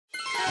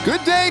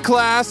Good day,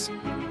 class.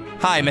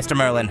 Hi, Mr.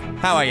 Merlin.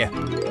 How are you?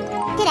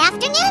 Good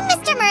afternoon,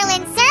 Mr.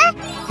 Merlin, sir.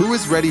 Who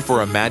is ready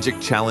for a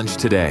magic challenge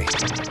today?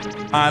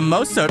 I'm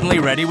most certainly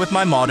ready with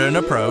my modern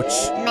approach.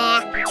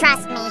 Meh,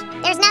 trust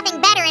me. There's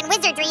nothing better in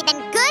wizardry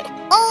than good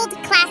old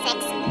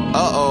classics.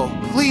 Uh-oh,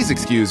 please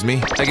excuse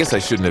me. I guess I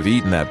shouldn't have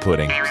eaten that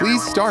pudding.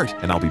 Please start,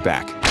 and I'll be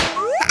back.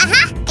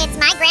 It's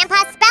my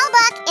grandpa's spell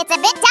book. It's a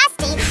bit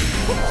dusty.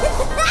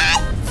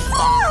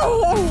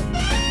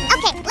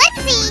 Okay,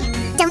 let's see.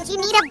 Don't you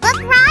need a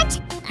book, Raj?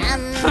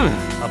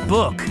 A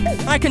book?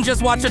 I can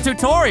just watch a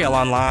tutorial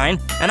online,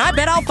 and I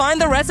bet I'll find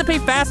the recipe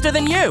faster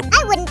than you.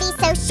 I wouldn't be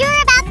so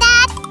sure about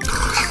that.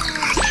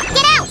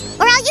 Get out,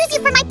 or I'll use you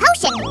for my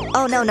potion.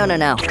 Oh,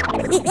 no.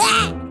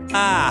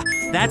 Ah,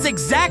 that's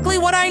exactly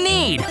what I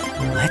need.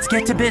 Let's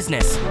get to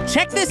business.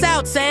 Check this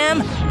out,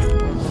 Sam.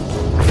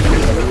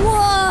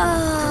 Whoa!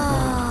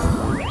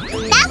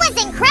 That was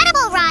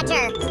incredible,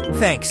 Roger.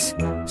 Thanks.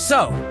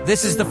 So,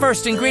 this is the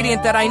first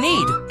ingredient that I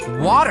need.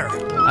 Water.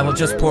 I will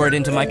just pour it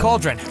into my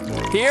cauldron.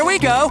 Here we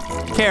go.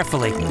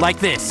 Carefully, like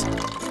this.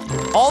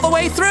 All the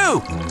way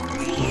through.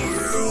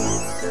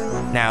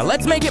 Now,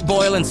 let's make it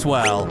boil and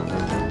swirl.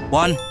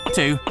 1,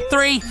 2,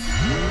 3.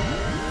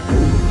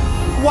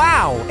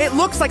 Wow, it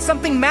looks like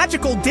something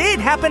magical did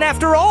happen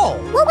after all.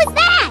 What was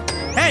that?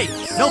 Hey,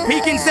 no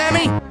peeking,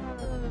 Sammy.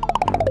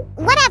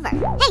 Whatever.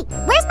 Hey,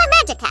 where's my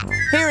magic hat?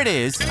 Here it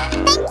is.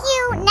 Thank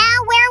you.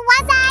 Now, where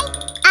was I?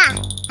 Ah,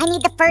 I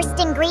need the first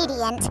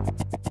ingredient.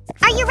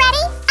 Are you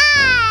ready?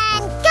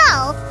 And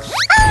go.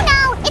 Oh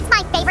no, it's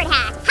my favorite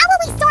hat. How will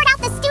we sort out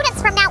the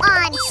students from now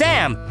on?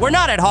 Sam, we're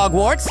not at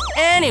Hogwarts.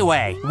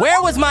 Anyway,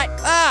 where was my...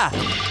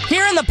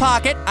 here in the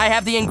pocket, I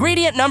have the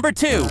ingredient number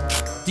 2.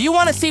 Do you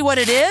want to see what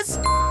it is?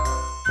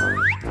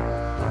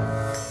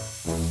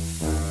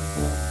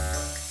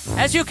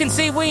 As you can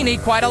see, we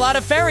need quite a lot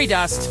of fairy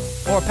dust,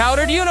 or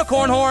powdered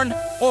unicorn horn,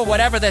 or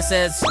whatever this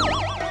is.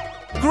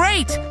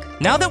 Great!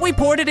 Now that we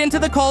poured it into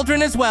the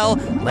cauldron as well,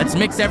 let's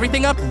mix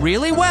everything up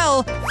really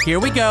well. Here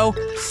we go.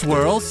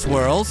 Swirl,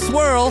 swirl,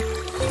 swirl.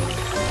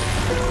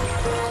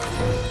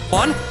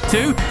 1,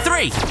 2,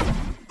 3.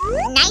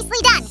 Nicely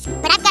done,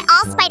 but I've got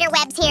all spider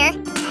webs here.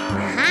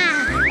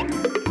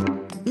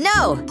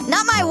 No,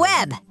 not my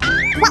web.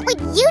 What would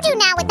you do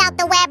now without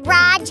the web,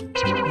 Raj?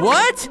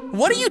 What?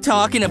 What are you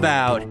talking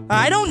about?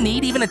 I don't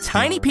need even a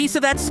tiny piece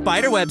of that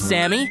spiderweb,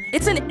 Sammy.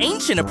 It's an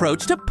ancient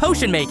approach to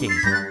potion making.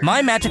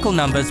 My magical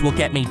numbers will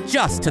get me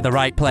just to the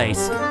right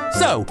place.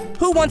 So,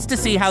 who wants to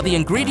see how the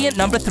ingredient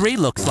number 3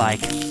 looks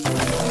like?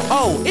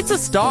 Oh, it's a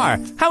star.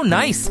 How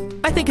nice.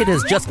 I think it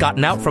has just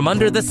gotten out from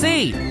under the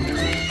sea.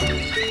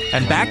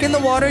 And back in the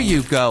water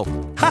you go.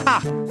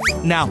 Haha!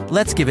 Now,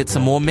 let's give it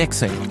some more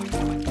mixing.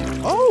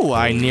 Oh,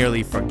 I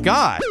nearly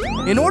forgot.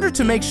 In order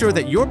to make sure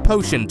that your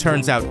potion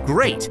turns out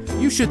great,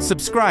 you should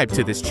subscribe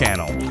to this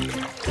channel.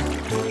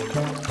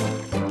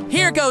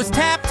 Here goes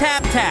tap,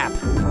 tap, tap.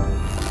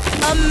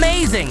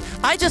 Amazing!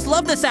 I just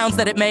love the sounds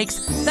that it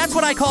makes. That's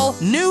what I call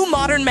new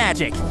modern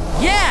magic.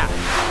 Yeah!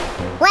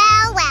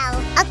 Well,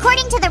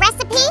 according to the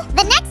recipe,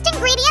 the next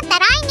ingredient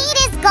that I need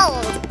is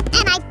gold.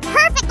 And I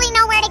perfectly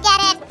know where to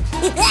get it.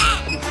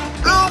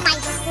 Oh, my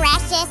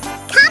precious.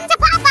 Come to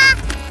Papa!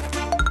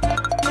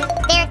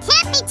 There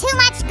can't be too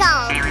much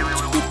gold.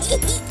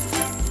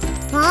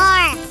 More.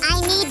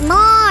 I need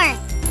more.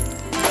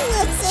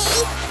 Let's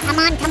see.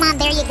 Come on,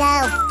 there you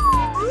go.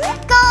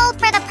 Gold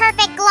for the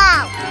perfect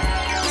glow.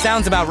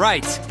 Sounds about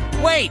right.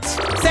 Wait,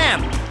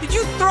 Sam, did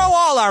you throw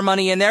all our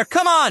money in there?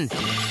 Come on.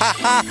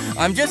 Haha,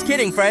 I'm just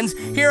kidding, friends.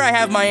 Here I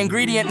have my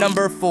ingredient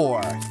number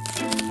 4.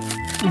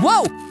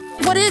 Whoa,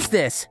 what is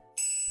this?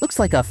 Looks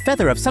like a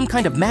feather of some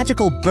kind of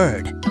magical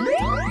bird.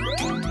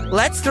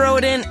 Let's throw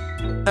it in.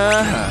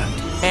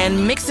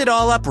 And mix it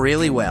all up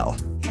really well.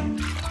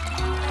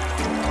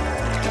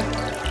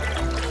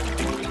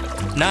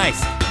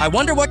 Nice. I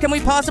wonder what can we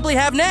possibly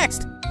have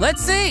next?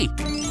 Let's see.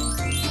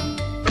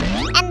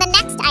 And the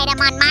next item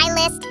on my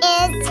list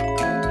is...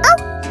 Oh,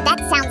 that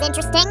sounds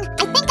interesting.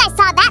 I think I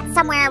saw that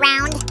somewhere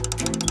around.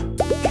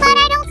 But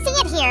I don't see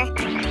it here.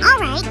 All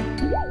right.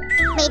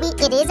 Maybe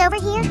it is over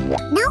here?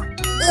 No?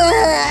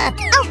 Ugh.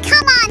 Oh,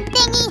 come on,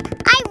 Thingy.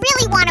 I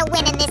really want to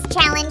win in this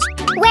challenge.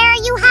 Where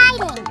are you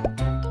hiding?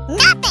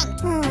 Nothing.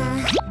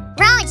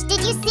 Raj,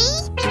 did you see?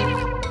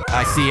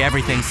 I see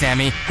everything,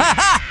 Sammy. Ha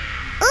ha!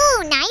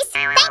 Ooh, nice.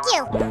 Thank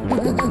you.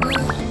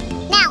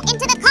 Now,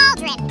 into the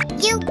cauldron.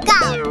 You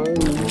go.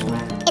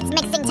 It's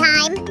mixing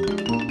time.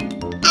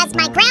 As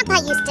my grandpa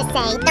used to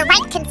say, the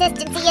right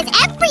consistency is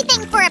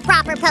everything for a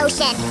proper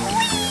potion.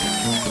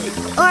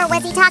 Or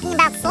was he talking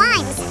about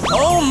slimes?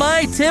 Oh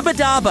my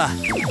tibidaba!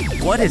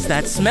 What is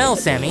that smell,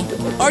 Sammy?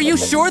 Are you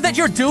sure that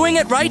you're doing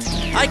it right?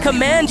 I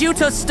command you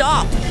to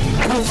stop!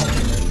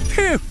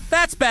 Phew,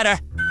 that's better.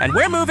 And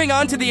we're moving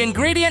on to the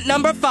ingredient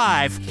number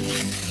 5.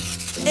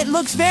 It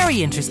looks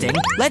very interesting.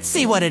 Let's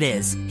see what it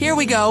is. Here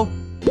we go.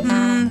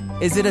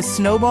 Is it a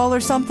snowball or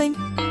something?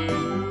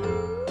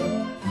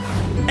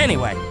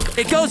 Anyway,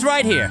 it goes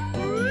right here.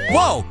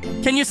 Whoa!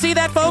 Can you see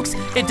that, folks?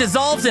 It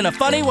dissolves in a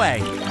funny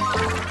way.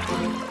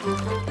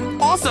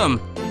 Awesome!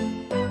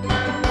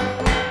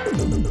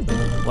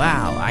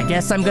 Wow, I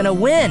guess I'm gonna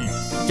win.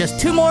 Just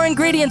 2 more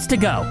ingredients to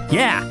go.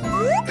 Yeah.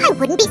 I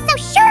wouldn't be so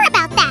sure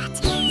about that.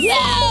 Yay!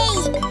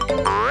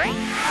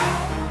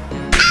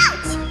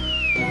 Ouch!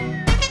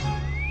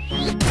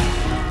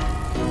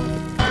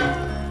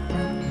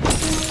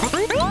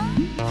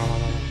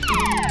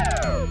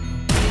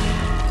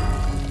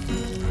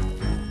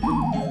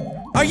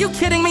 Are you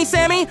kidding me,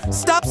 Sammy?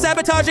 Stop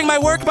sabotaging my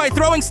work by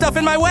throwing stuff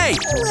in my way.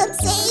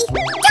 Whoopsie.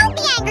 Don't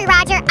be angry,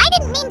 Roger. I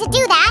didn't mean to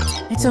do that.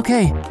 It's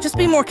okay. Just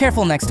be more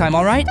careful next time,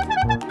 all right?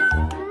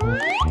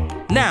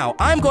 Now,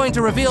 I'm going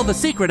to reveal the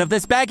secret of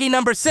this baggie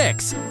number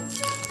 6.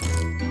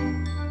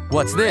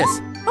 What's this?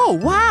 Oh,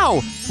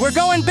 wow! We're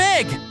going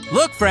big!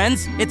 Look,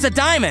 friends, it's a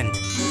diamond.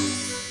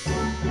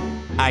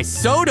 I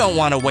so don't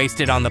want to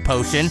waste it on the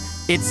potion.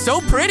 It's so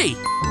pretty.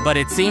 But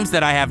it seems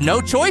that I have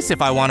no choice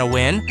if I want to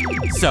win.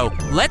 So,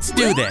 let's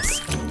do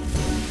this.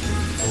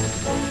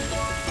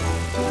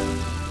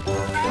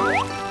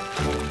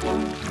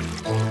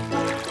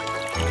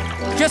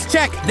 Just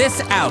check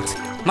this out.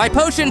 My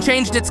potion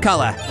changed its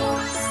color.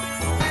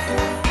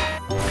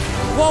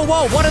 Whoa,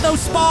 whoa, what are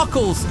those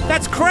sparkles?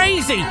 That's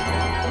crazy!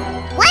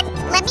 What?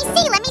 Let me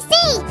see, let me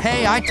see.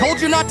 Hey, I told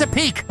you not to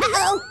peek.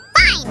 Uh-oh,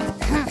 fine.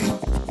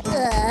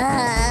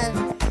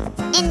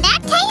 In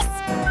that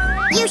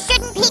case, you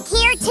shouldn't peek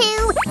here,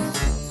 too.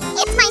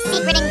 It's my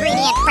secret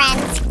ingredient,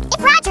 friends.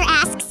 If Roger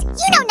asks,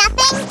 you know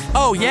nothing.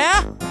 Oh,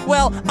 yeah?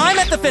 Well, I'm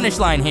at the finish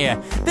line here.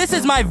 This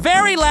is my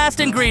very last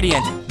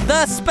ingredient,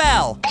 the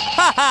spell.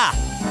 Ha-ha!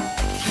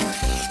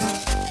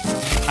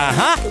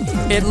 Uh-huh.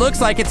 It looks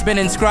like it's been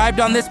inscribed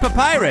on this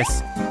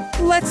papyrus.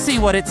 Let's see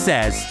what it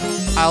says.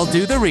 I'll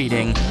do the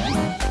reading.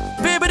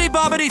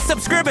 Bibbidi-bobbidi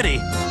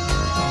subscribity.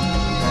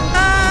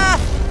 Ah!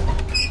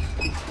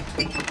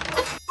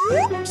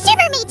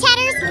 Shiver me,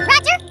 Tatters.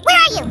 Roger, where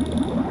are you?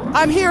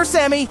 I'm here,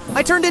 Sammy.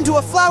 I turned into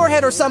a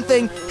flowerhead or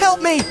something.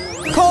 Help me!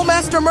 Call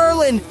Master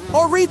Merlin,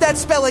 or read that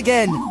spell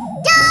again.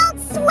 Don't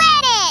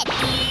sweat it!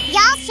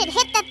 Y'all should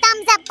hit the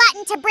thumbs up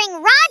button to bring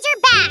Roger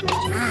back.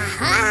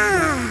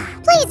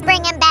 Please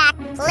bring him back,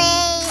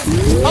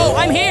 please. Oh,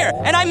 I'm here,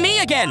 and I'm me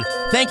again.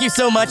 Thank you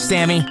so much,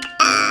 Sammy.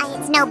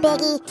 It's no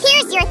biggie.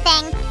 Here's your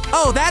thing.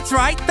 Oh, that's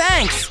right,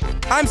 thanks.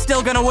 I'm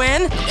still gonna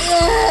win.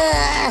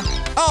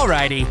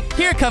 Alrighty,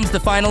 here comes the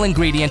final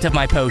ingredient of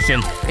my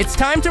potion. It's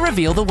time to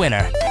reveal the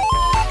winner.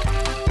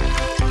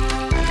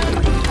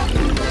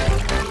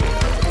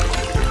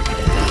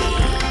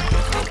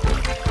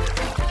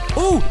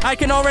 Ooh, I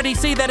can already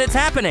see that it's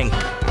happening.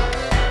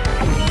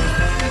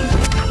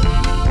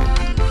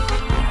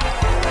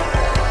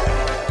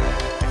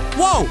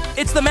 Whoa,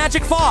 it's the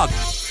magic fog.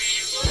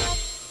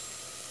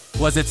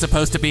 Was it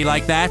supposed to be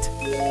like that?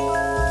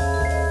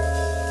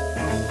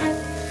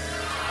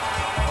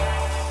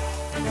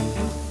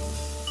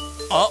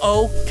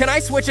 Uh-oh, can I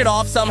switch it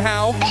off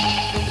somehow?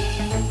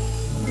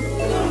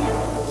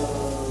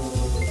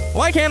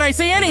 Why can't I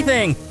see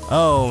anything?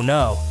 Oh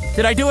no,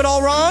 did I do it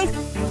all wrong?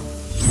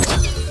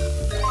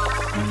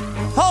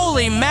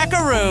 Holy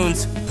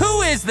macaroons,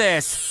 who is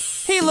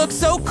this? He looks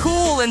so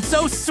cool and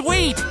so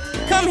sweet.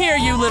 Come here,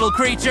 you little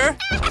creature.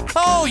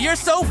 Oh, you're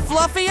so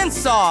fluffy and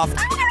soft.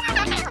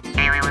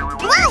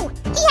 Whoa,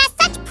 he has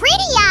such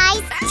pretty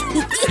eyes.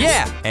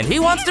 Yeah, and he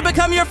wants to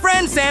become your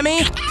friend,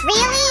 Sammy.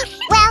 Really?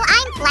 Well,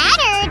 I'm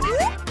flattered.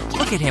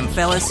 Look at him,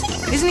 fellas.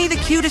 Isn't he the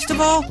cutest of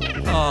all?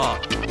 Oh.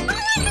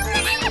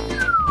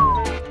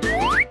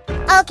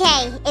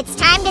 Okay, it's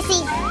time to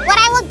see what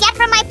I will get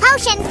from my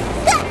potion.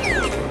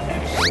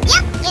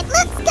 Yep, it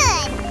looks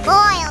good.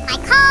 Boil, my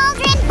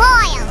cauldron,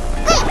 boil.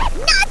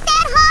 Not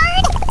that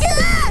hard.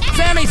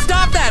 Sammy,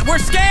 stop that! We're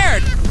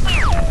scared!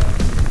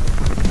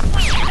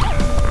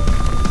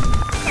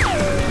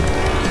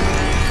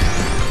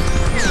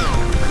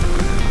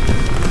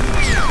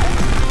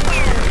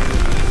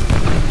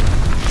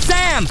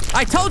 Sam!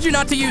 I told you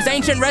not to use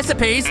ancient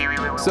recipes!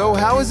 So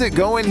how is it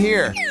going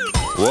here?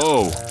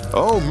 Whoa.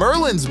 Oh,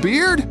 Merlin's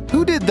beard?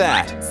 Who did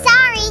that?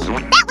 Sorry,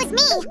 that was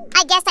me.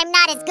 I guess I'm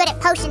not as good at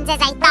potions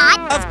as I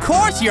thought. Of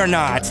course you're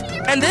not!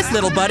 And this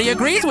little buddy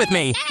agrees with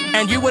me.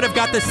 And you would have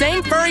got the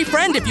same furry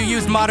friend if you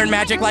used modern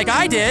magic like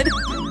I did.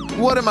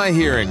 What am I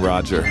hearing,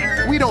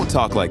 Roger? We don't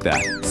talk like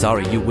that.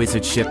 Sorry, you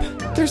wizard ship.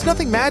 There's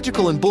nothing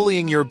magical in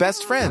bullying your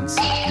best friends.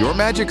 Your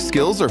magic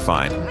skills are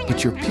fine,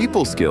 but your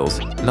people skills,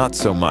 not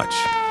so much.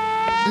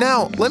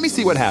 Now, let me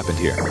see what happened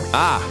here.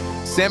 Ah,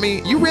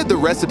 Sammy, you read the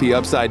recipe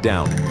upside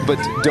down. But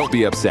don't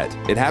be upset.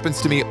 It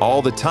happens to me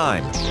all the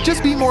time.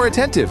 Just be more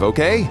attentive,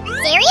 okay?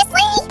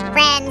 Seriously?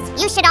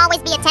 Friends, you should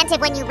always be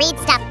attentive when you read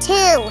stuff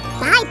too.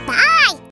 Bye-bye.